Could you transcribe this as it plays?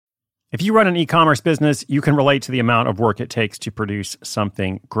If you run an e-commerce business, you can relate to the amount of work it takes to produce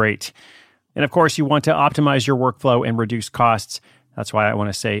something great. And of course, you want to optimize your workflow and reduce costs. That's why I want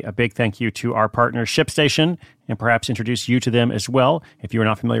to say a big thank you to our partner, ShipStation, and perhaps introduce you to them as well. If you are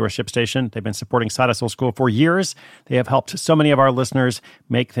not familiar with ShipStation, they've been supporting Side Hustle School for years. They have helped so many of our listeners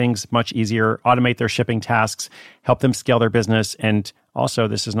make things much easier, automate their shipping tasks, help them scale their business, and also,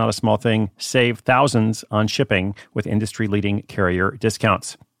 this is not a small thing, save thousands on shipping with industry-leading carrier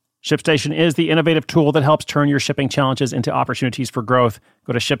discounts. ShipStation is the innovative tool that helps turn your shipping challenges into opportunities for growth.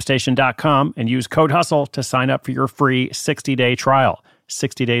 Go to ShipStation.com and use code HUSTLE to sign up for your free 60-day trial.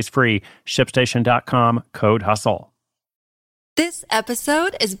 60 days free. ShipStation.com, code HUSTLE. This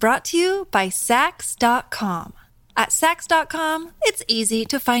episode is brought to you by Saks.com. At Saks.com, it's easy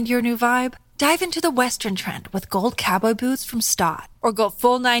to find your new vibe. Dive into the Western trend with gold cowboy boots from Staud, or go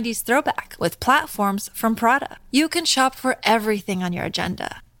full 90s throwback with platforms from Prada. You can shop for everything on your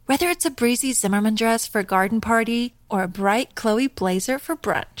agenda. Whether it's a breezy Zimmermann dress for a garden party or a bright Chloe blazer for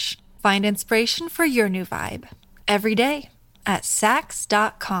brunch, find inspiration for your new vibe every day at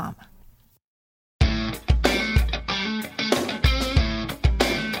Saks.com.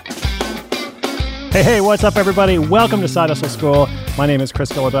 Hey, what's up, everybody? Welcome to Side Hustle School. My name is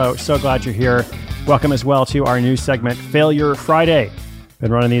Chris Guillebeau. So glad you're here. Welcome as well to our new segment, Failure Friday.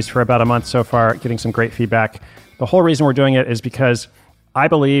 Been running these for about a month so far, getting some great feedback. The whole reason we're doing it is because I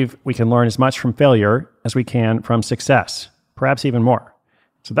believe we can learn as much from failure as we can from success, perhaps even more.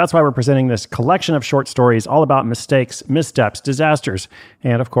 So that's why we're presenting this collection of short stories all about mistakes, missteps, disasters,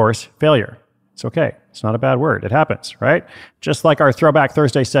 and of course, failure. It's okay. It's not a bad word. It happens, right? Just like our Throwback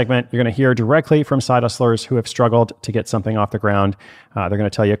Thursday segment, you're going to hear directly from side hustlers who have struggled to get something off the ground. They're going to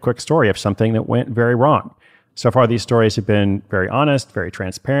tell you a quick story of something that went very wrong. So far, these stories have been very honest, very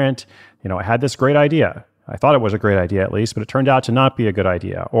transparent. I had this great idea. I thought it was a great idea at least, but it turned out to not be a good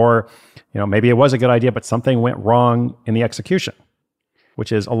idea. Or, maybe it was a good idea, but something went wrong in the execution,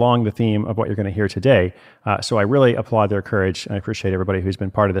 which is along the theme of what you're going to hear today. So I really applaud their courage, and I appreciate everybody who's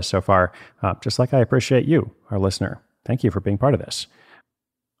been part of this so far, just like I appreciate you, our listener. Thank you for being part of this.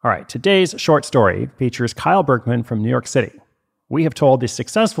 All right, today's short story features Kyle Bergman from New York City. We have told the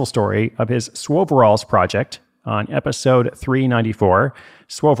successful story of his Swoveralls project on episode 394.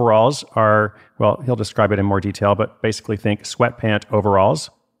 Swoveralls are, well, he'll describe it in more detail, but basically think sweatpant overalls.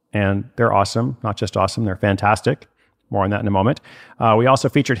 And they're awesome. Not just awesome, they're fantastic. More on that in a moment. We also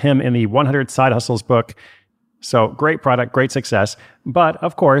featured him in the 100 Side Hustles book. So great product, great success. But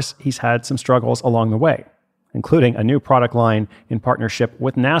of course, he's had some struggles along the way, including a new product line in partnership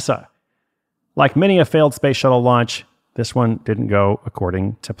with NASA. Like many a failed space shuttle launch, this one didn't go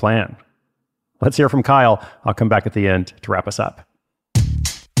according to plan. Let's hear from Kyle. I'll come back at the end to wrap us up.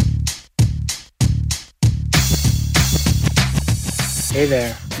 Hey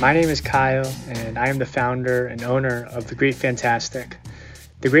there, my name is Kyle, and I am the founder and owner of The Great Fantastic.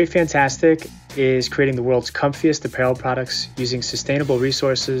 The Great Fantastic is creating the world's comfiest apparel products using sustainable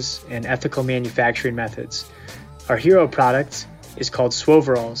resources and ethical manufacturing methods. Our hero product is called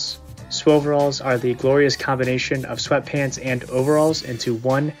Swoveralls. Swoveralls are the glorious combination of sweatpants and overalls into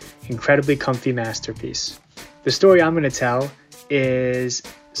one incredibly comfy masterpiece. The story I'm going to tell is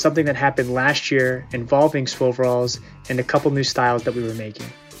something that happened last year involving Swoveralls and a couple new styles that we were making.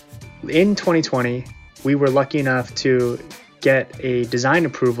 In 2020, we were lucky enough to get a design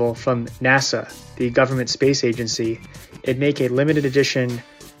approval from NASA, the government space agency, and make a limited edition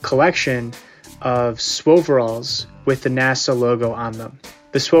collection of Swoveralls with the NASA logo on them.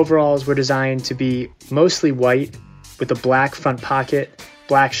 The Swoveralls were designed to be mostly white with a black front pocket,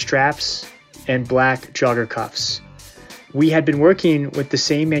 black straps, and black jogger cuffs. We had been working with the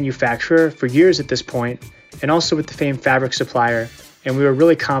same manufacturer for years at this point, and also with the same fabric supplier, and we were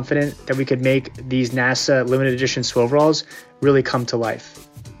really confident that we could make these NASA limited edition Swoveralls really come to life.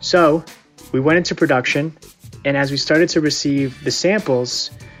 So we went into production, and as we started to receive the samples,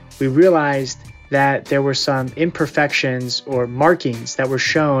 we realized that there were some imperfections or markings that were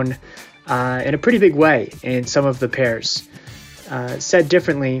shown in a pretty big way in some of the pairs. Said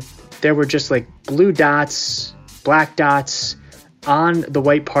differently, there were just like blue dots, black dots on the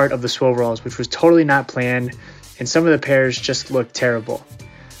white part of the Swoveralls, which was totally not planned, and some of the pairs just looked terrible.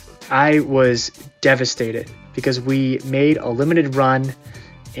 I was devastated because we made a limited run,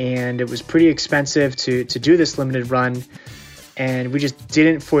 and it was pretty expensive to do this limited run, and we just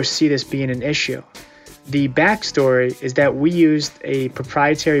didn't foresee this being an issue. The backstory is that we used a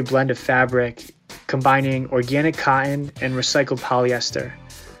proprietary blend of fabric combining organic cotton and recycled polyester.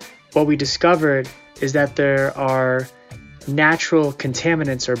 What we discovered is that there are natural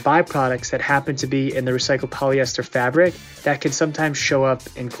contaminants or byproducts that happen to be in the recycled polyester fabric that can sometimes show up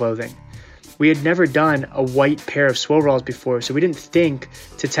in clothing. We had never done a white pair of Swoveralls before, so we didn't think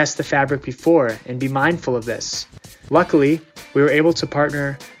to test the fabric before and be mindful of this. Luckily, we were able to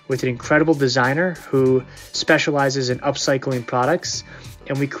partner with an incredible designer who specializes in upcycling products,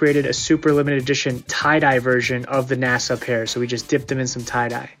 and we created a super limited edition tie-dye version of the NASA pair, so we just dipped them in some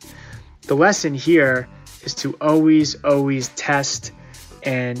tie-dye. The lesson here is to always test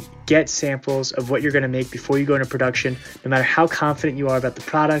and get samples of what you're going to make before you go into production. No matter how confident you are about the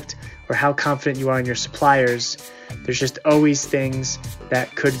product or how confident you are in your suppliers, there's just always things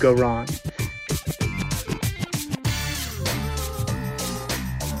that could go wrong.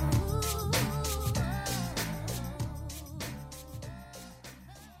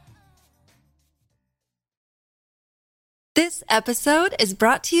 This episode is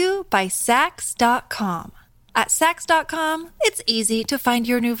brought to you by Saks.com. At Saks.com, it's easy to find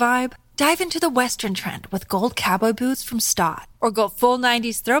your new vibe. Dive into the Western trend with gold cowboy boots from Stott, or go full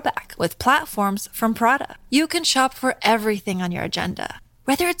 90s throwback with platforms from Prada. You can shop for everything on your agenda,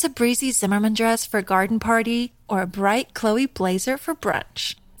 whether it's a breezy Zimmermann dress for a garden party or a bright Chloe blazer for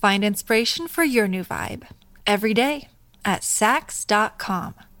brunch. Find inspiration for your new vibe every day at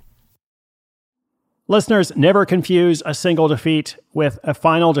Saks.com. Listeners, never confuse a single defeat with a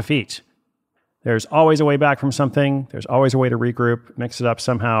final defeat. There's always a way back from something. There's always a way to regroup, mix it up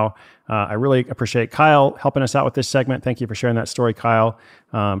somehow. I really appreciate Kyle helping us out with this segment. Thank you for sharing that story, Kyle.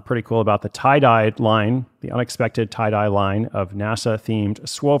 Pretty cool about the tie-dye line, the unexpected tie-dye line of NASA-themed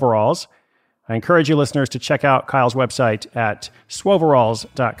Swoveralls. I encourage you listeners to check out Kyle's website at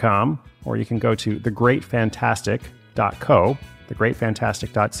swoveralls.com, or you can go to thegreatfantastic.co,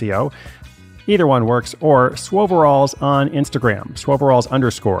 thegreatfantastic.co. Either one works, or Swoveralls on Instagram, Swoveralls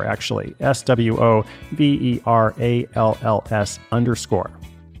 _ actually, SWOVERALLS _.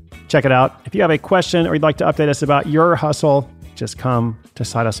 Check it out. If you have a question or you'd like to update us about your hustle, just come to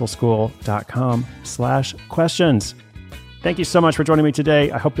sidehustleschool.com/questions. Thank you so much for joining me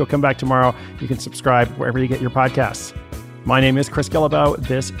today. I hope you'll come back tomorrow. You can subscribe wherever you get your podcasts. My name is Chris Guillebeau.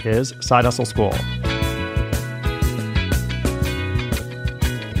 This is Side Hustle School.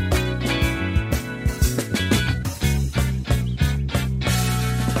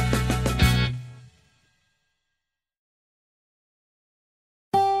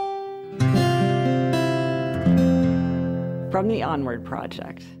 From the Onward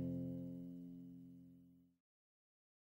Project.